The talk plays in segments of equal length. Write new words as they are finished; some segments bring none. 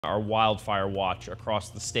Our wildfire watch across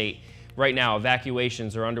the state. Right now,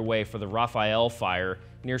 evacuations are underway for the Rafael Fire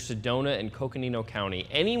near Sedona and Coconino County.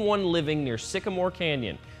 Anyone living near Sycamore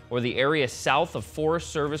Canyon or the area south of Forest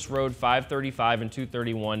Service Road 535 and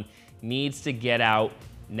 231 needs to get out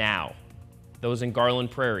now. Those in Garland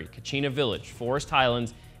Prairie, Kachina Village, Forest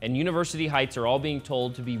Highlands, and University Heights are all being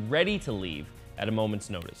told to be ready to leave at a moment's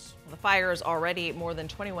notice. The fire is already more than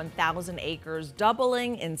 21,000 acres,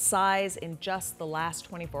 doubling in size in just the last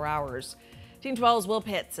 24 hours. Team 12's Will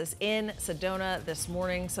Pitts is in Sedona this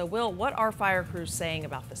morning. So Will, what are fire crews saying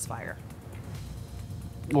about this fire?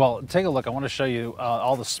 Well, take a look. I want to show you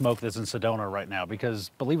all the smoke that's in Sedona right now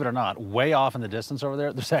because, believe it or not, way off in the distance over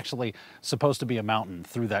there, there's actually supposed to be a mountain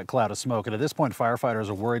through that cloud of smoke. And at this point, firefighters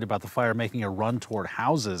are worried about the fire making a run toward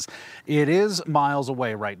houses. It is miles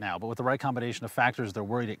away right now, but with the right combination of factors, they're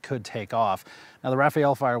worried it could take off. Now, the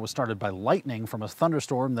Rafael fire was started by lightning from a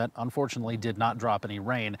thunderstorm that unfortunately did not drop any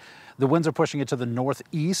rain. The winds are pushing it to the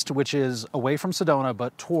northeast, which is away from Sedona,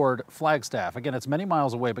 but toward Flagstaff. Again, it's many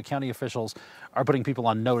miles away, but county officials are putting people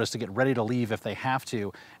on notice to get ready to leave if they have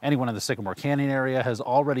to. Anyone in the Sycamore Canyon area has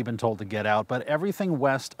already been told to get out, but everything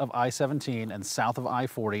west of I-17 and south of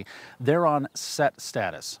I-40, they're on set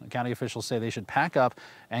status. County officials say they should pack up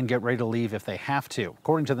and get ready to leave if they have to.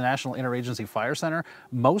 According to the National Interagency Fire Center,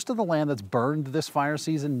 most of the land that's burned this fire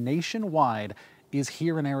season nationwide is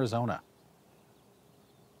here in Arizona.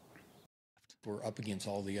 We're up against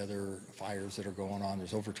all the other fires that are going on.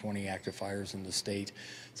 There's over 20 active fires in the state.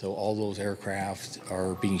 So all those aircraft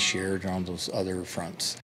are being shared on those other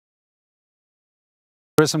fronts.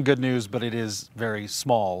 There is some good news, but it is very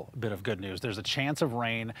small bit of good news. There's a chance of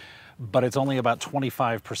rain, but it's only about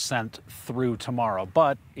 25% through tomorrow.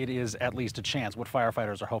 But it is at least a chance. What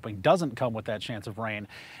firefighters are hoping doesn't come with that chance of rain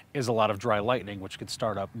is a lot of dry lightning, which could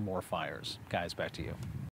start up more fires. Guys, back to you.